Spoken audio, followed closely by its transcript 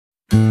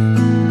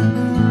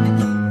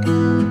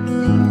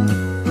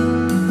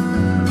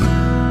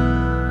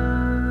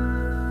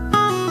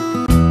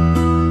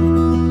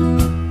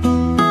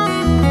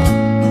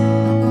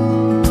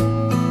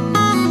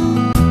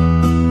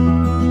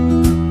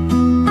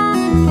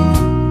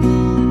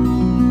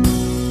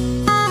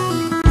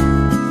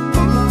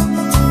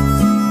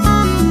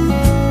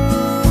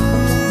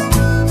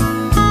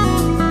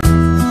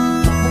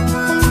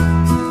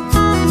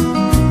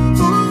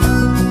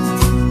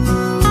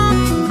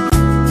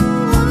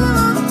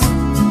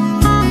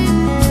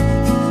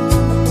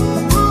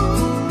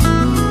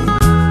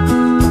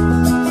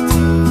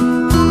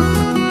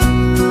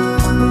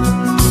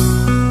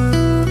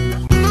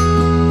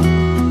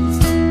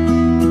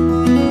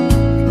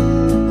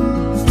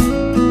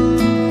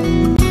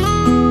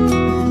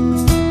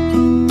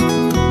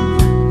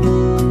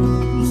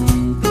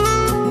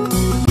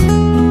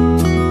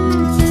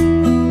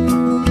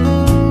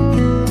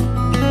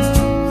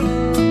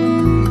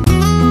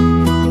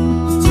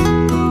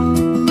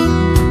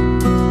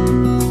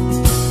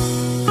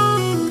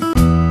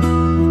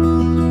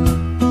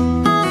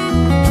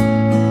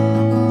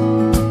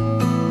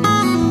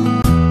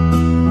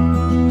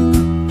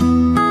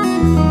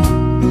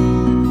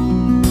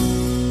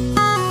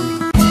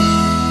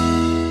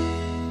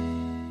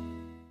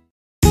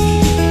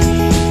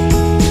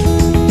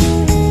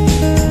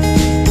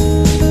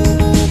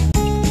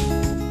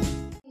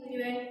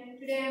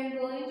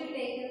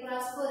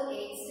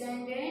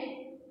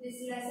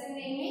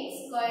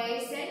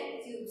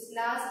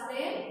Last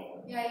day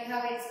I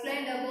have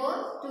explained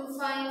about to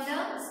find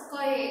the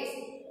squares.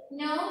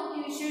 Now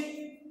we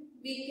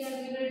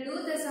will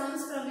do the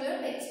sums from your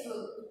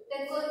textbook. I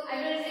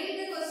will read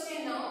the question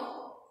now.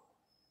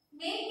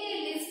 Make a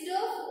list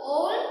of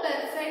all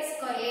perfect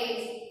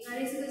squares.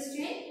 What is the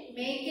question?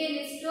 Make a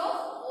list of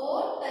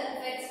all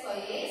perfect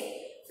squares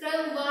from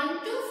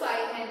 1 to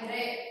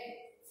 500.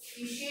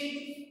 You should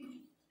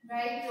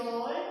write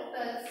all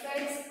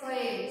perfect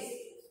squares.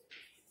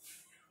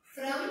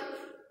 From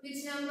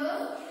which number?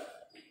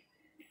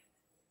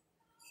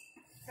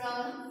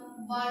 From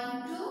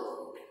 1 to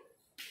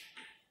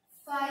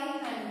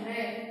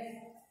 500.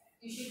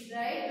 You should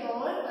write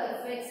all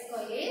perfect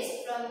squares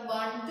from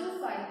 1 to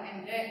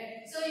 500.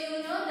 So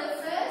you know the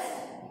first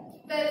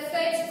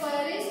perfect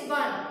square is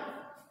 1.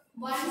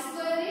 1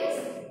 square is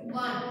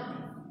 1.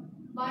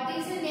 What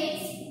is the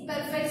next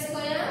perfect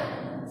square?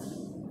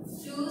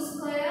 2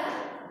 square,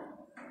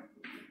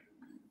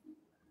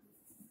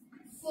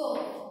 4.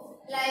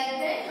 Like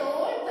that,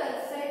 all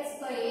perfect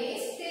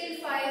squares till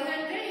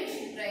 500 you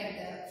should write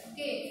there.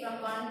 Okay, from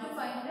 1 to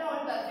 500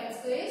 all perfect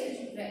squares you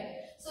should write.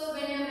 So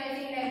when you are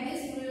writing like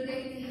this, you will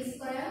get 3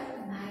 square,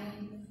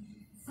 9,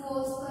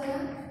 4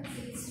 square,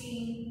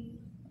 16,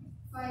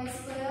 5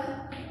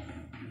 square,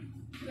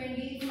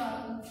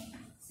 25,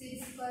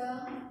 6 square,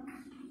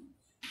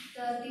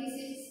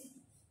 36,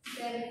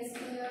 7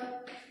 square,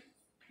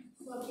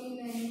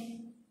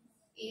 49,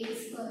 8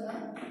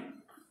 square,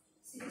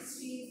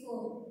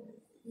 64,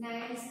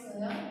 9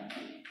 square,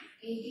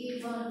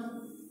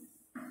 81,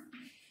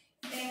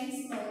 10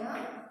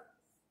 square,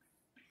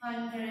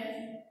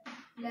 100,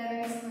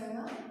 11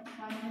 square,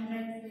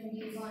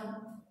 121,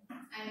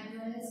 and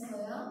 12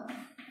 square,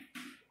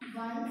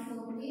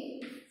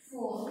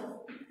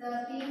 144,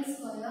 13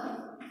 square,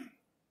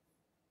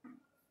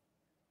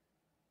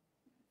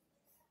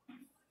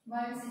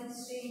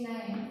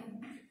 169,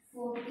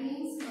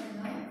 14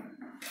 square,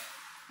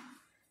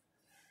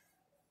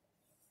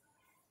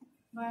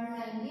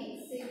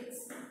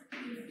 196,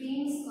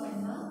 15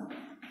 square,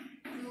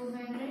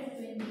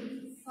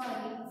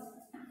 225,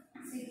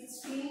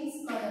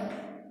 16 square,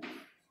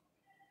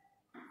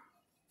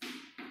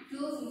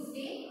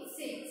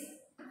 256,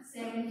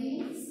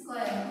 17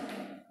 square,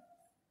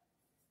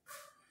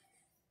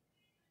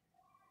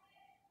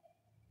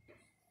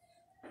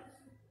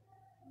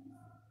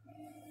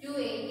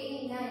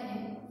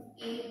 289,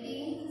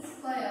 18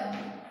 square,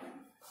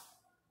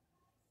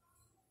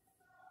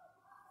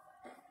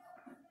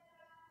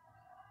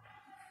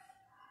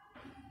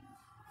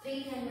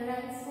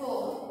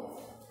 304,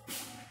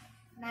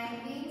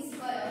 19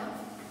 square,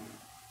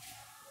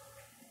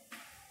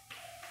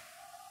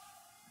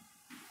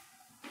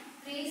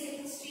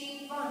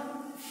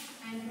 361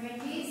 and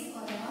 20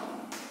 square,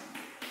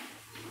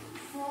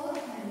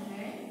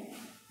 400,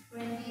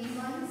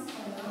 21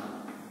 square,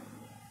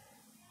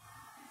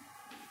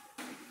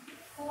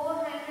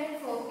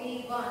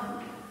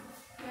 441,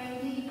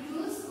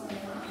 22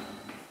 square,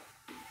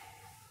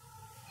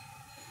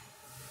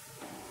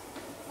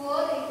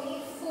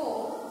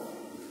 484,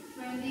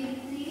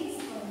 23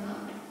 square,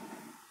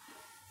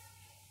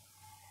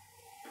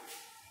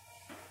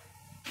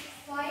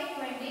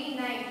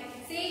 529.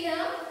 See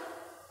here,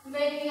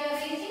 when you are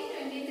reaching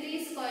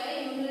 23 square,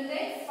 you will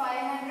get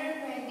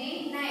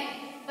 529.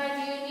 But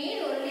you need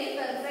only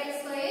perfect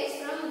squares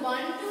from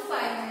 1 to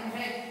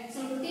 500. So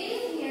till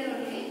here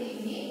only we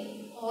need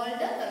all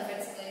the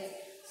perfect squares.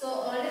 So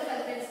all the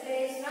perfect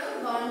squares from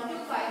 1 to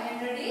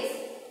 500 is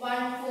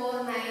 1,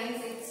 4,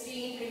 9,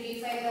 16,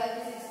 25,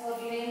 36,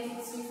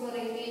 49, 64,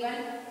 81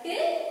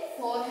 till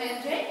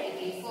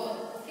 484.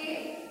 Okay.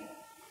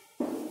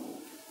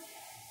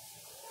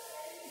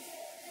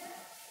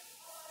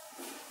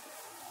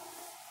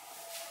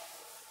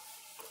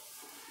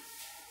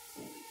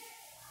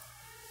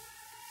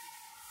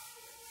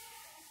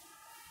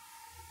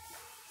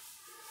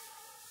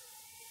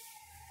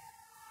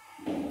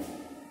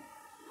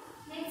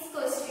 Next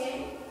question.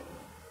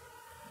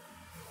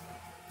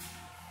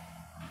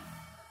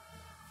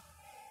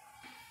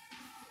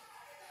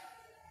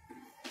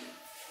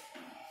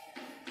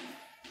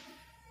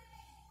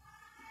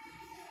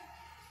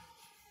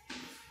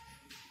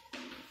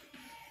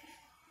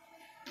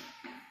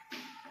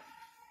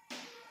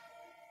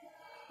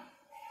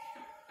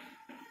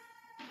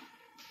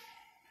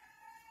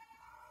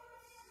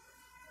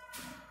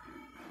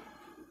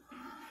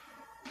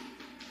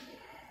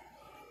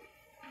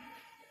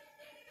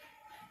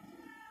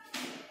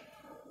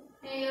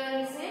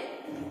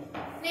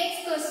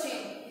 Next question.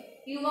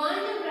 You want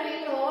to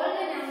write all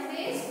the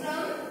numbers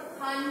from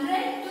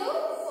 100 to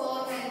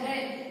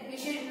 400. You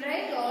should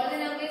write all the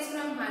numbers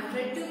from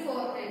 100 to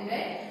 400,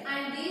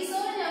 and these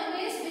all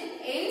numbers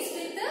ends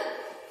with the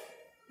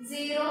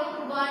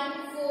 0, 1,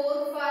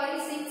 4,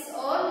 5, 6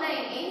 or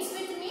 9. Ends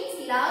with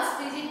means last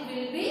digit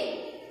will be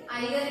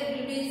either it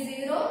will be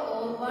 0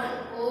 or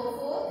 1 or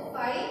 4,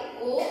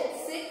 5 or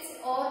 6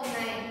 or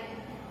 9,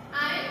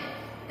 and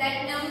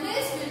that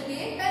numbers will be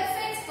a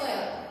perfect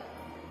square.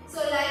 So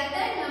like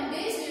that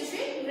numbers you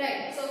should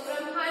write. So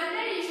from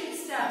 100 you should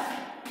start.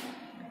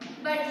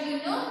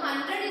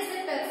 100 is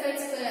the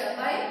perfect square.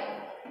 Why?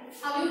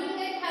 How you will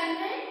get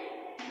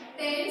 100?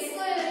 10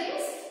 square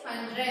is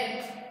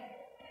 100.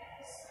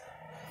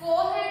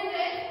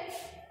 400.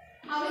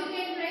 How you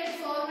can write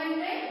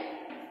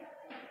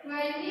 400?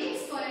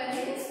 20 square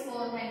is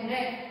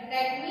 400.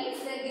 That means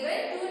the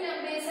given two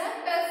numbers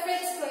are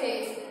perfect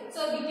squares.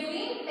 So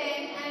between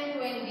 10 and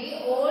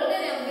 20, all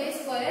the numbers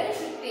square you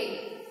should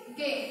take.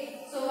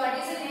 Okay. So what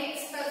is the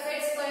next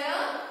perfect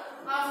square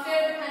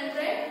after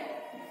 100?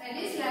 That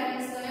is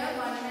 11 square,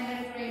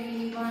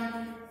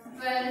 121,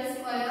 12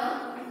 square,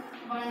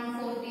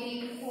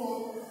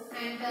 144,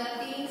 and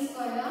 13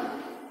 square,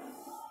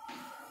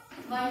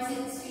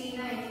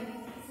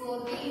 169,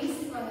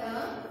 14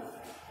 square,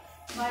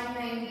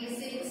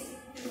 196,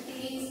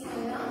 15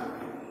 square,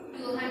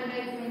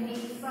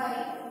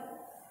 225,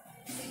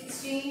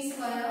 16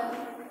 square,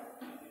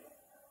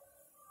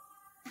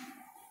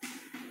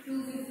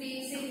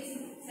 256,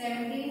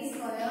 17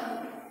 square,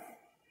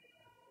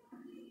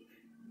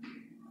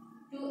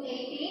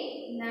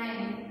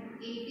 289,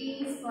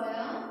 18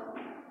 square,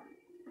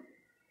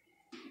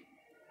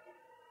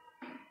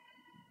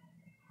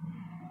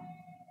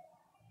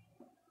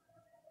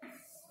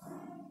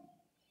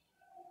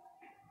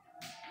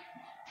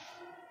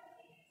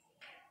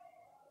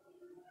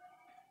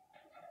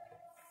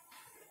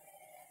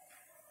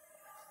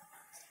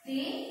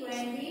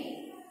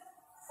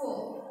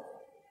 324,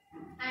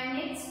 and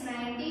next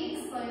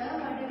 19 square,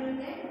 what you will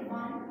get? 1,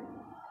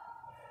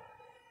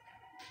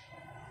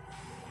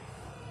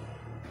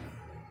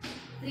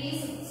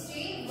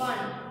 361.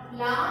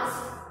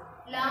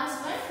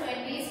 Last one,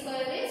 20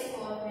 square is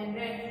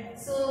 400.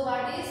 So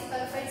what is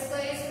perfect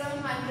square is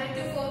from 100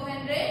 to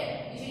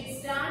 400? You should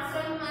start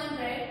from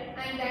 100,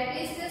 and that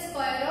is the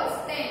square of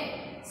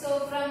 10. So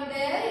from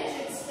there you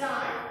should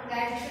start,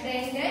 that should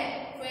end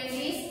at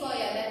 20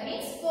 square, that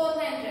means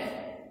 400.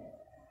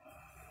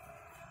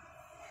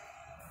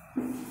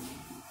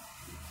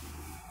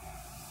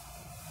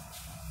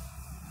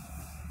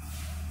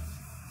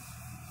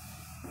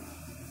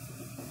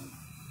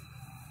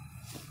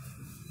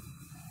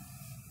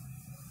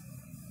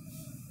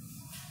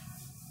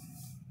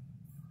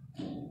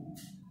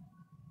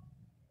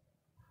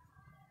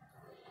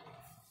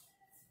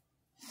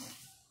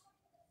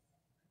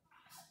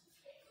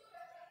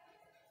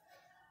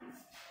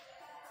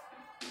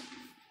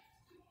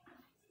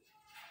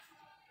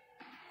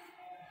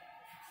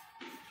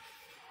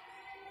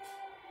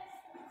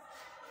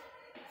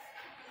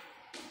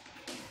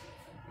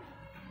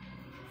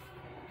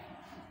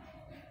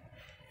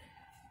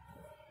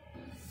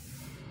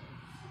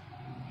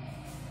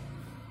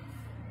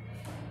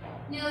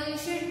 Now you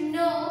should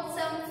know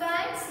some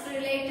facts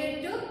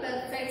related to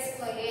perfect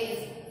squares.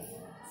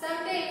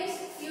 Sometimes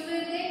you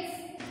will get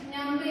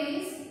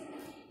numbers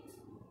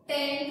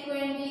 10,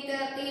 20,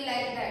 30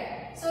 like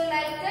that. So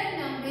like that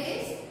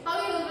numbers, how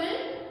you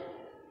will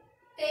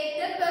take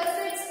the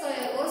perfect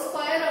square or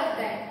square of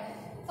that.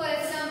 For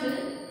example,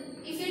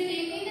 if you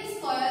take in the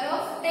square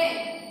of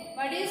 10,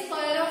 what is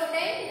square of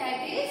 10?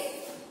 That is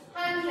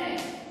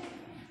 100.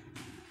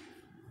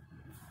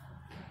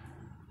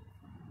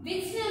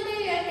 Which number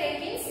you are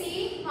taking?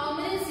 See how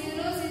many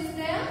zeros is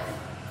there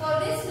for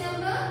this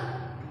number?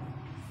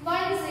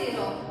 1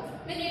 0.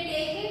 When you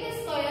take in the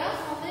square,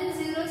 how many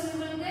zeros you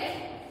will get?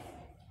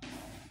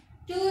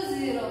 2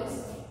 zeros.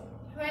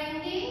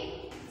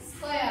 20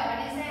 square. What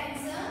is the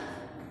answer?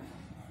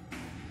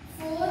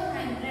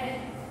 400.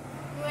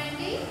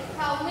 20.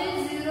 How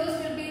many zeros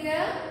will be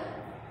there?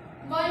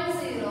 1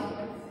 0.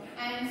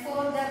 And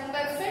for the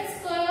perfect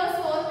square of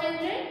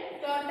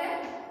 400, total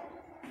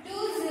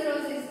 2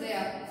 zeros is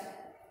there.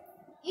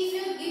 If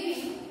you give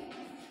it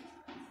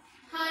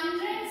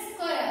 100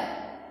 square,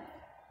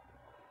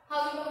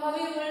 how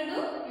you will do?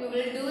 You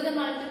will do the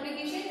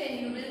multiplication, then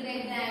you will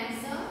get the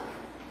answer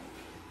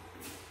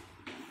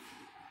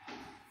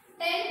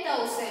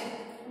 10,000.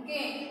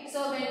 Okay,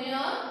 so when you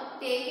are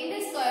taking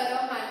the square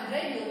of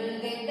 100, you will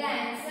get the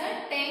answer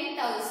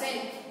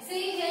 10,000.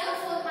 See here,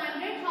 for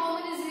 100, how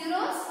many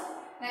zeros?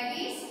 That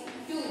is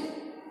 2.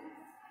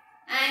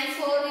 And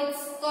for its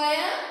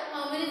square,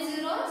 how many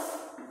zeros?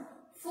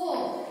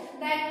 4.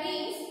 That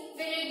means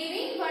when you are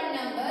giving one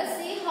number,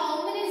 see how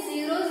many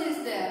zeros is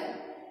there.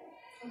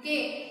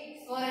 Okay,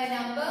 for a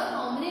number,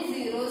 how many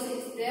zeros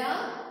is there?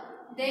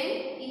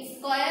 Then its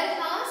square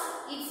has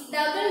its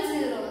double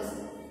zeros.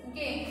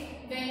 Okay,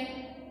 when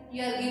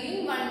you are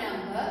giving one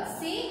number,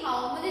 see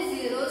how many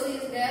zeros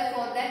is there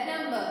for that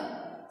number.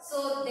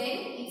 So then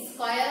its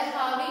square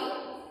having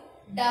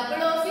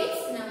double of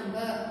its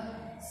number.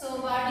 So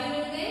what you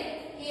will get?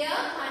 Here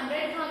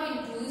 100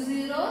 having 2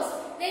 zeros,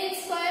 then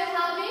its square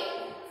having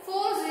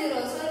 4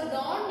 zeros. So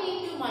don't need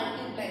to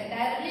multiply.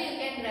 Directly you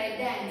can write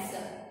the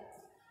answer.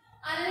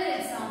 Another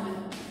example.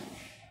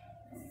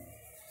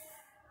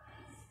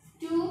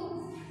 2.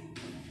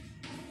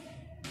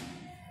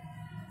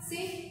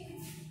 See,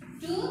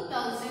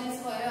 2000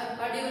 square.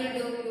 What you will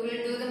do? You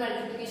will do the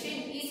multiplication.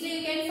 Easily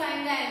you can find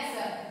the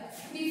answer.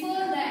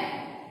 Before that,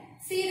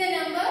 see the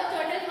number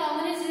total how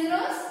many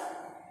zeros?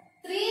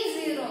 3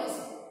 zeros.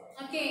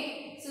 Okay.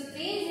 So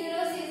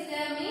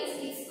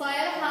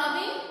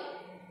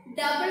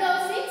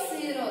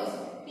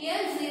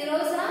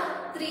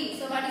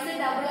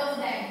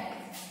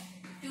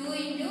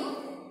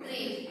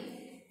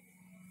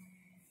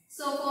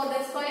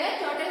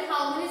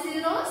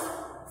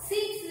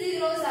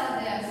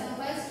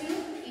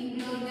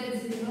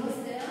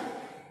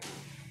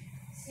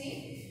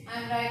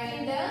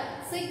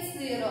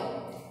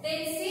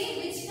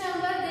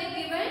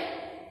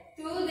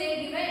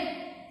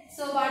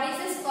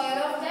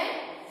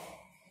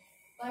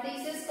What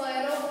is the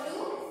square of 2?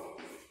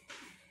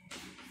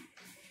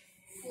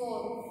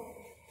 4.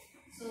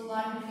 So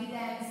what will be the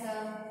answer?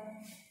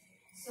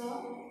 So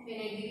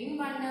when I giving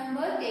one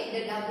number, take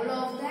the double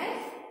of that.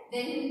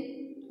 Then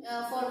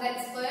for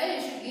that square,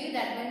 you should give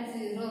that one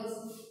zeros.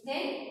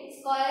 Then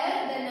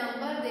square the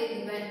number they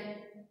given.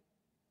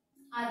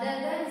 Other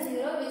than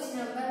 0, which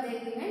number they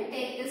given,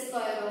 take the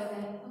square of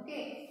that.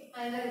 Okay.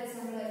 Another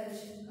example I will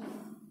show you.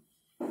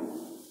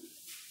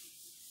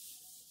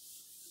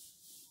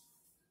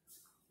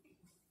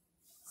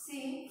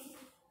 See.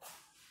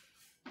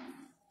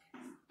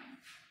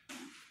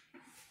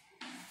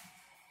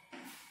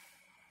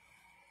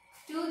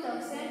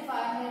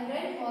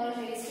 2500 all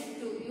raised to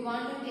 2. You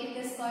want to take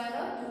the square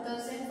of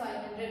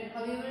 2500.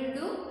 How you will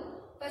do?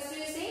 First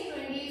you say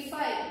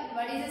 25.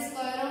 What is the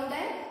square of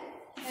that?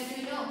 That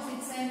we know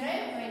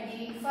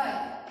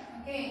 625.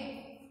 Okay.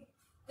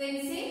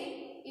 Then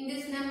see, in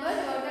this number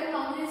total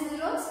how many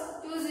zeros?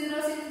 2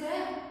 zeros is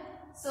there.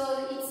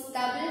 So it's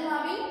double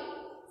having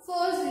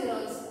 4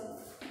 zeros.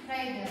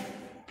 Right there.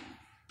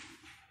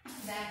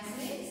 That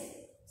is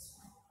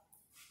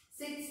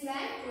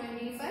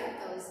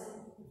 6,25,000.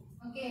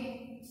 Okay.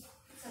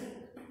 Sorry.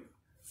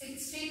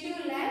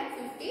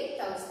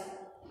 62,50,000.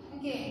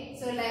 Okay.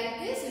 So like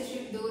this you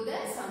should do the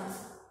sums.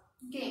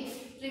 Okay.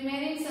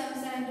 Remaining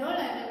sums and all I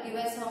will give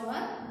us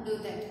homework. Do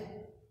that.